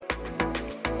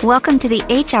Welcome to the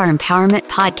HR Empowerment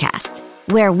Podcast,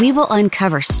 where we will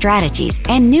uncover strategies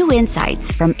and new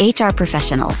insights from HR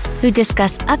professionals who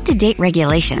discuss up-to-date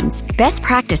regulations, best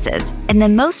practices, and the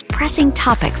most pressing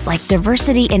topics like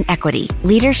diversity and equity,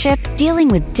 leadership, dealing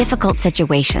with difficult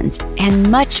situations,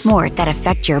 and much more that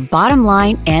affect your bottom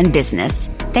line and business.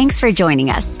 Thanks for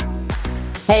joining us.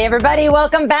 Hey, everybody.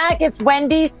 Welcome back. It's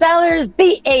Wendy Sellers,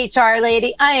 the HR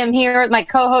lady. I am here with my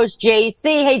co-host,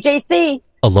 JC. Hey, JC.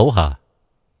 Aloha.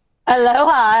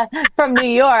 Aloha from New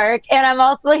York. And I'm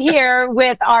also here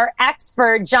with our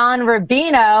expert, John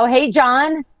Rubino. Hey,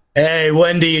 John. Hey,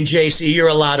 Wendy and JC, you're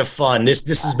a lot of fun. This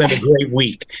has been a great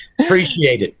week.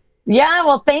 Appreciate it. Yeah,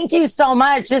 well, thank you so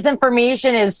much. This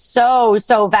information is so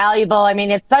valuable. I mean,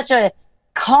 it's such a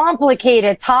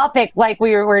complicated topic, like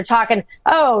we were talking,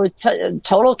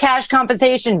 total cash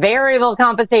compensation, variable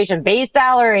compensation, base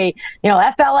salary,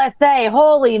 FLSA.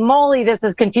 Holy moly, this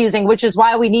is confusing, which is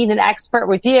why we need an expert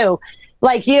with you,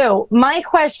 like you. My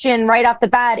question right off the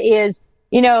bat is,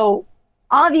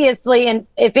 obviously, and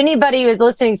if anybody was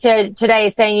listening to today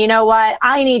saying, you know what,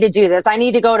 I need to do this. I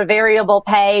need to go to variable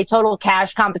pay, total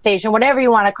cash compensation, whatever you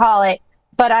want to call it,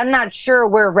 but I'm not sure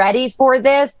we're ready for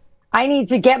this. I need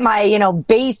to get my,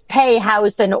 base pay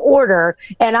house in order.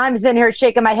 And I'm sitting here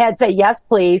shaking my head, say, yes,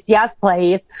 please. Yes,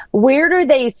 please. Where do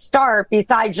they start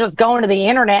besides just going to the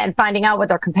internet and finding out what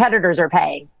their competitors are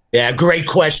paying? Yeah, great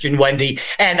question, Wendy.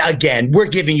 And again, we're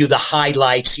giving you the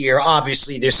highlights here.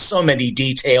 Obviously, there's so many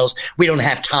details we don't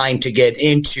have time to get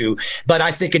into, but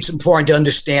I think it's important to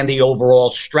understand the overall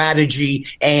strategy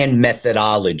and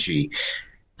methodology.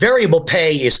 Variable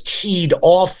pay is keyed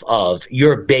off of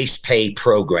your base pay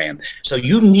program. So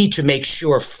you need to make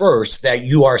sure first that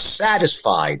you are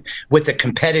satisfied with the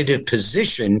competitive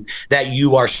position that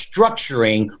you are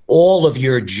structuring all of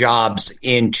your jobs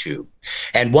into.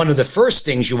 And one of the first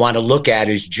things you want to look at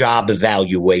is job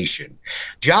evaluation.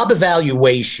 Job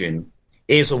evaluation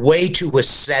is a way to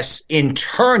assess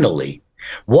internally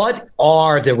what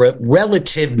are the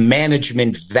relative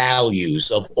management values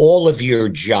of all of your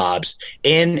jobs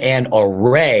in an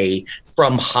array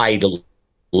from high to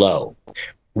low?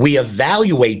 We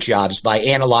evaluate jobs by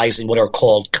analyzing what are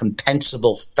called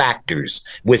compensable factors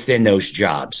within those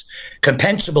jobs.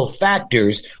 Compensable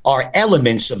factors are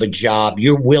elements of a job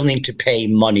you're willing to pay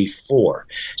money for,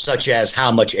 such as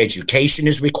how much education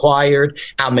is required,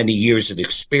 how many years of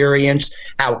experience,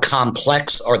 how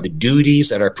complex are the duties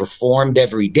that are performed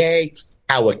every day,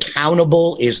 how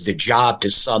accountable is the job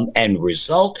to some end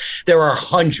result. There are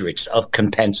hundreds of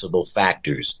compensable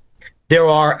factors. There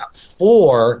are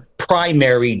 4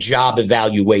 primary job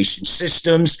evaluation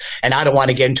systems, and I don't want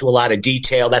to get into a lot of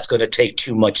detail. That's going to take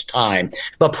too much time.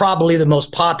 But probably the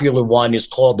most popular one is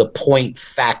called the point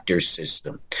factor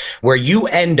system, where you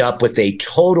end up with a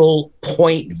total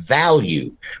point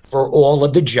value for all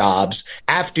of the jobs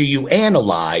after you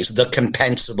analyze the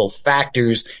compensable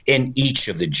factors in each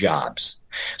of the jobs.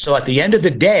 So at the end of the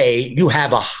day, you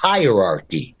have a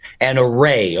hierarchy, an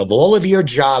array of all of your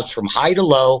jobs from high to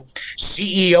low,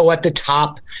 CEO at the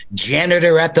top,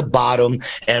 janitor at the bottom,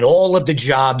 and all of the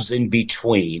jobs in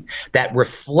between that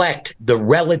reflect the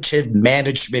relative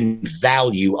management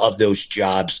value of those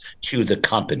jobs to the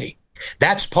company.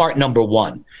 That's part number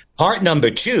 1. Part number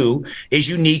 2 is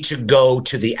you need to go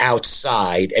to the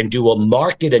outside and do a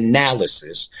market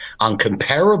analysis on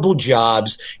comparable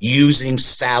jobs using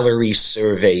salary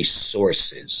survey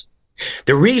sources.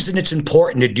 The reason it's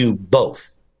important to do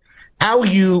both, how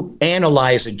you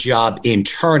analyze a job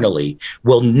internally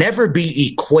will never be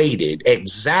equated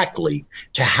exactly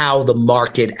to how the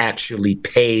market actually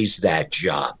pays that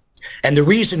job. And the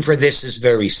reason for this is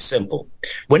very simple.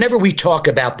 Whenever we talk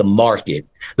about the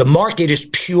market is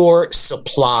pure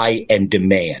supply and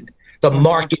demand. The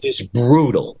market is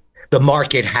brutal. The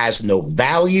market has no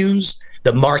values.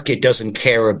 The market doesn't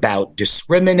care about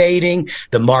discriminating.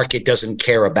 The market doesn't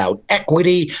care about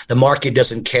equity. The market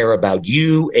doesn't care about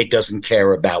you. It doesn't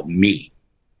care about me.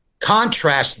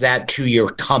 Contrast that to your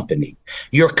company.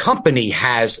 Your company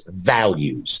has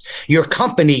values. Your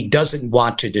company doesn't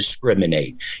want to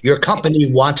discriminate. Your company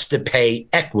wants to pay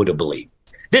equitably.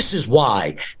 This is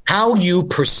why how you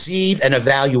perceive and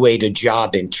evaluate a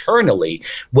job internally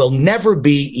will never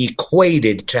be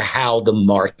equated to how the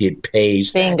market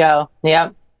pays. Bingo.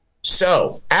 Yep.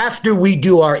 So after we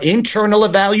do our internal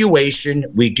evaluation,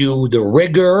 we do the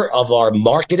rigor of our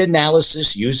market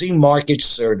analysis using market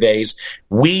surveys.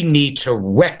 We need to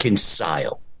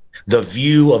reconcile the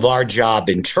view of our job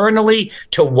internally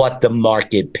to what the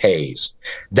market pays.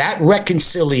 That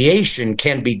reconciliation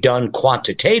can be done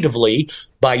quantitatively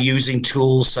by using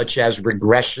tools such as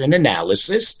regression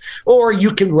analysis, or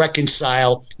you can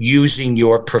reconcile using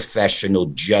your professional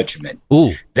judgment.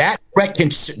 Ooh. Go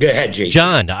ahead, Jason.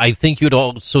 John, I think you'd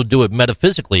also do it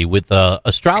metaphysically with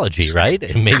astrology, right?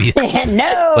 And maybe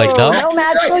no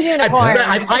magical unicorn.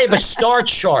 I have a star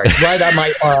chart right on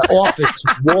my office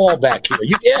wall back here.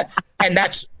 Yeah, and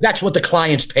that's what the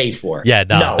clients pay for. Yeah,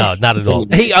 no, not at all.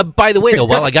 Hey, by the way, though,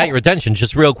 while I got your attention,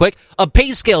 just real quick, a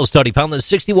pay scale study found that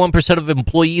 61% of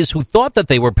employees who thought that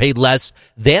they were paid less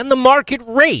than the market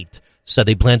rate said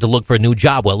they plan to look for a new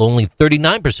job, while only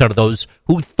 39% of those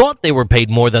who thought they were paid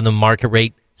more than the market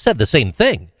rate said the same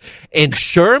thing. And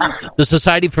SHRM, the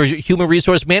Society for Human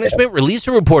Resource Management, released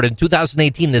a report in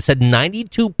 2018 that said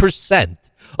 92%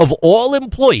 of all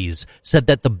employees said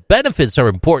that the benefits are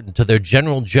important to their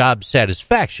general job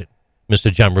satisfaction.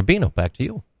 Mr. John Rubino, back to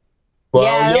you.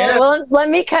 Well, let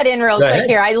me cut in real quick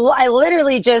here. I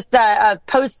literally just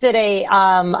posted a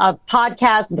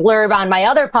podcast blurb on my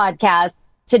other podcast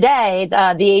today,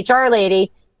 the HR lady.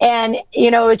 And,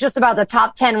 it's just about the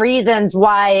top 10 reasons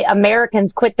why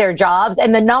Americans quit their jobs.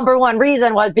 And the number one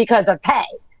reason was because of pay.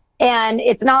 And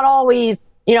it's not always,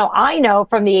 I know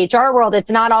from the HR world,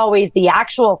 it's not always the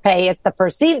actual pay. It's the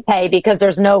perceived pay, because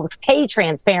there's no pay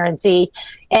transparency.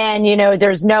 And,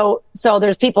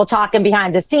 there's people talking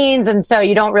behind the scenes. And so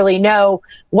you don't really know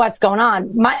what's going on.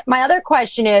 My other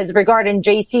question is regarding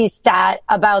JC's stat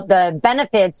about the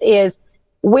benefits is,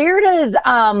 where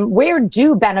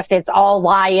do benefits all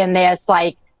lie in this?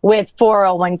 Like with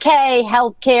 401k,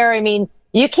 healthcare? I mean,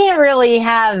 you can't really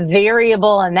have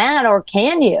variable in that, or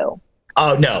can you?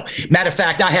 Oh, no. Matter of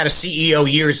fact, I had a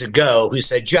CEO years ago who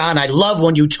said, John, I love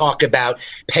when you talk about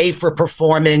pay for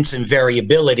performance and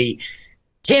variability.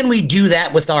 Can we do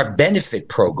that with our benefit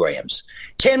programs?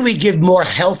 Can we give more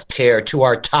health care to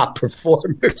our top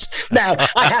performers? Now,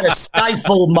 I had to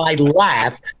stifle my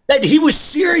laugh that he was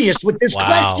serious with this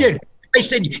question. I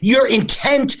said, your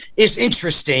intent is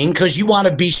interesting because you want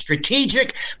to be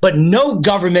strategic, but no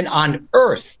government on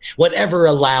earth would ever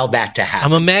allow that to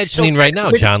happen. I'm imagining right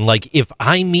now, John, like if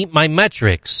I meet my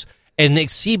metrics and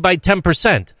exceed by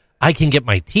 10%, I can get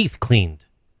my teeth cleaned.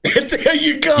 There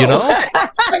you go.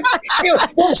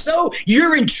 Well, so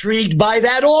you're intrigued by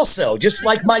that also, just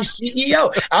like my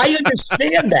CEO. I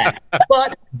understand that.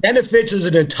 But benefits is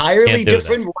an entirely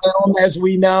different realm, as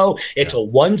we know. It's a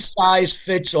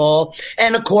one-size-fits-all.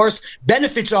 And, of course,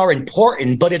 benefits are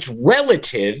important, but it's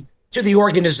relative to the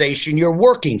organization you're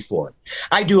working for.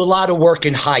 I do a lot of work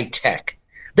in high tech.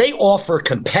 They offer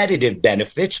competitive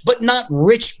benefits, but not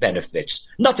rich benefits.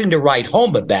 Nothing to write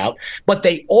home about, but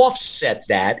they offset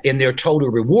that in their total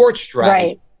reward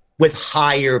strategy with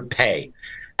higher pay,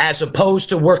 as opposed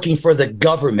to working for the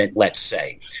government, let's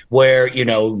say, where,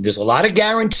 there's a lot of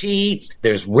guarantee,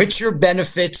 there's richer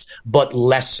benefits, but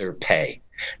lesser pay.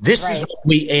 This is what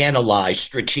we analyze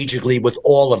strategically with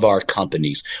all of our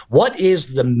companies. What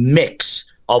is the mix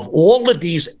of all of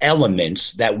these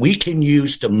elements that we can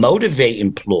use to motivate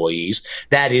employees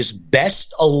that is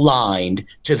best aligned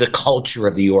to the culture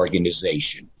of the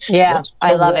organization? Yeah,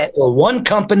 I love it. For one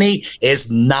company is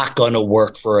not going to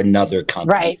work for another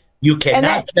company. Right. You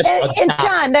cannot and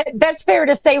John, that's fair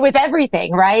to say with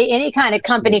everything, right? Any kind of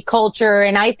company culture.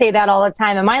 And I say that all the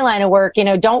time in my line of work,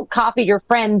 don't copy your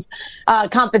friend's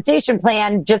compensation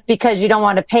plan just because you don't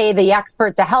want to pay the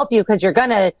expert to help you, because you're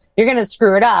going to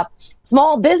screw it up.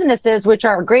 Small businesses, which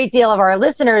are a great deal of our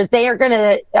listeners, they are going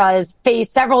to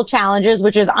face several challenges,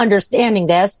 which is understanding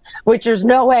this, which there's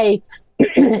no way,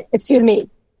 excuse me,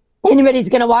 anybody's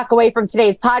going to walk away from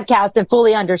today's podcast and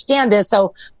fully understand this.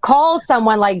 So call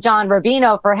someone like John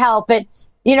Rubino for help. But,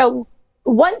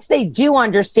 once they do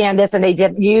understand this, and they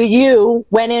did, you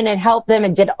went in and helped them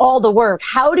and did all the work,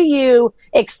 how do you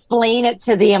explain it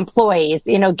to the employees?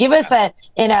 Give us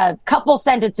in a couple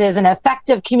sentences, an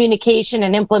effective communication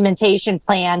and implementation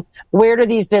plan. Where do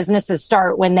these businesses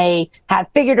start when they have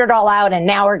figured it all out and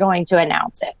now are going to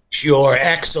announce it? Sure.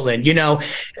 Excellent.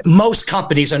 Most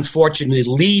companies, unfortunately,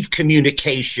 leave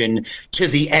communication to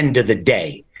the end of the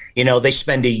day. They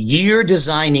spend a year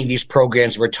designing these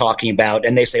programs we're talking about,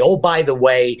 and they say, oh, by the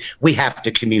way, we have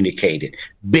to communicate it.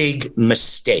 Big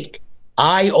mistake.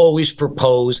 I always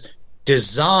propose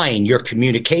design your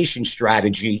communication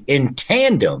strategy in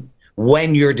tandem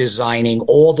when you're designing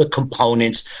all the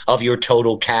components of your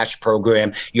total cash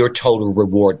program, your total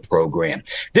reward program.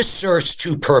 This serves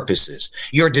two purposes.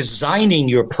 You're designing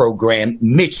your program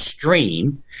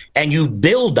midstream and you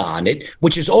build on it,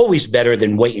 which is always better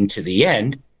than waiting to the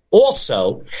end.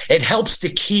 Also, it helps to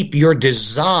keep your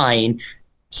design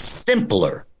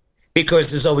simpler,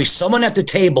 because there's always someone at the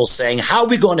table saying, how are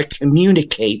we going to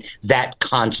communicate that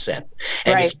concept?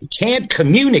 And if you can't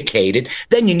communicate it,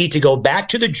 then you need to go back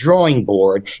to the drawing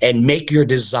board and make your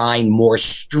design more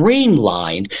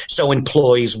streamlined so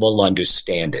employees will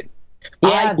understand it. Yeah,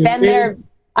 I've been there,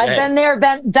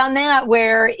 done that,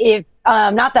 where if,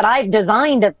 not that I've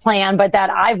designed a plan, but that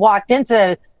I've walked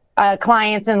into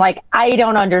clients and like, I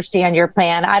don't understand your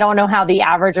plan. I don't know how the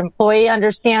average employee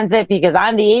understands it, because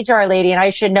I'm the HR lady and I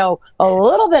should know a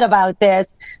little bit about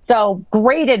this. So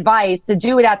great advice to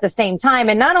do it at the same time.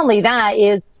 And not only that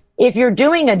is, if you're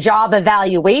doing a job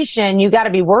evaluation, you got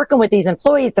to be working with these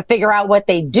employees to figure out what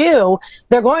they do.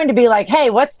 They're going to be like,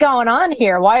 hey, what's going on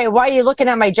here? Why are you looking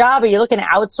at my job? Are you looking to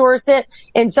outsource it?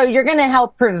 And so you're going to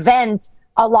help prevent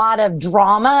a lot of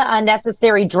drama,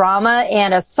 unnecessary drama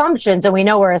and assumptions. And we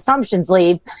know where assumptions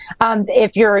lead.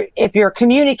 If you're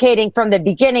communicating from the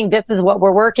beginning, this is what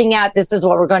we're working at, this is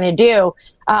what we're going to do.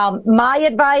 My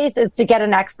advice is to get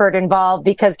an expert involved,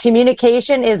 because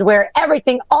communication is where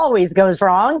everything always goes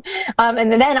wrong.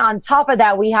 And then on top of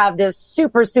that, we have this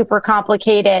super, super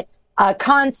complicated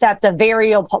concept of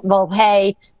variable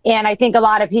pay. And I think a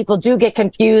lot of people do get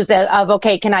confused of,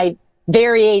 okay, can I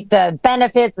variate the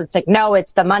benefits? It's like, no,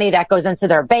 it's the money that goes into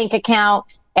their bank account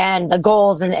and the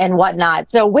goals and whatnot.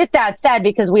 So with that said,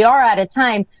 because we are out of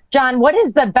time, John, what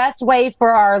is the best way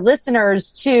for our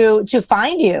listeners to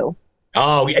find you?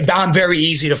 Oh, I'm very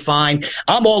easy to find.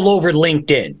 I'm all over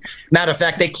LinkedIn. Matter of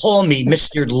fact, they call me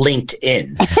Mr.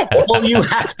 LinkedIn. All you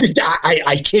have to do,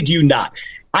 I kid you not.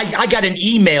 I got an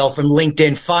email from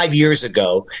LinkedIn 5 years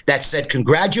ago that said,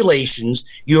 congratulations,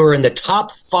 you're in the top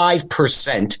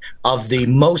 5% of the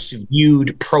most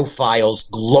viewed profiles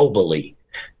globally.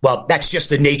 Well, that's just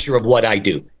the nature of what I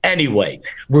do. Anyway,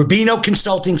 Rubino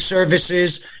Consulting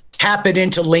Services, tap it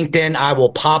into LinkedIn. I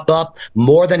will pop up.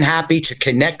 More than happy to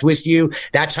connect with you.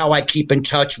 That's how I keep in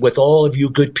touch with all of you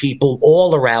good people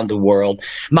all around the world.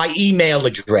 My email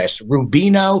address,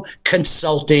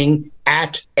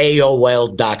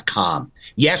 rubinoconsulting@AOL.com.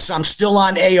 Yes, I'm still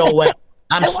on AOL.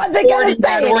 I'm supporting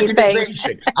that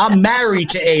organization. I'm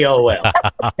married to AOL.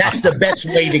 That's the best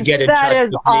way to get in touch with me. That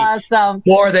is awesome.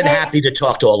 More than happy to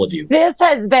talk to all of you. This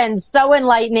has been so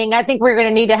enlightening. I think we're going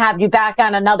to need to have you back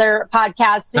on another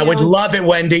podcast soon. I would love it,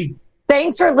 Wendy.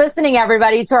 Thanks for listening,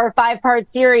 everybody, to our 5-part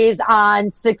series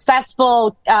on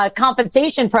successful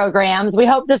compensation programs. We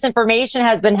hope this information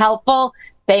has been helpful.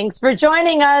 Thanks for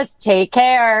joining us. Take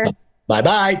care.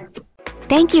 Bye-bye.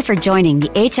 Thank you for joining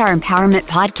the HR Empowerment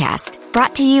Podcast,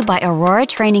 brought to you by Aurora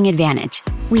Training Advantage.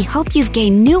 We hope you've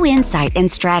gained new insight and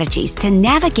strategies to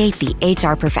navigate the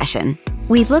HR profession.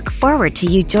 We look forward to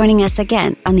you joining us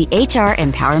again on the HR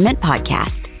Empowerment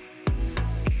Podcast.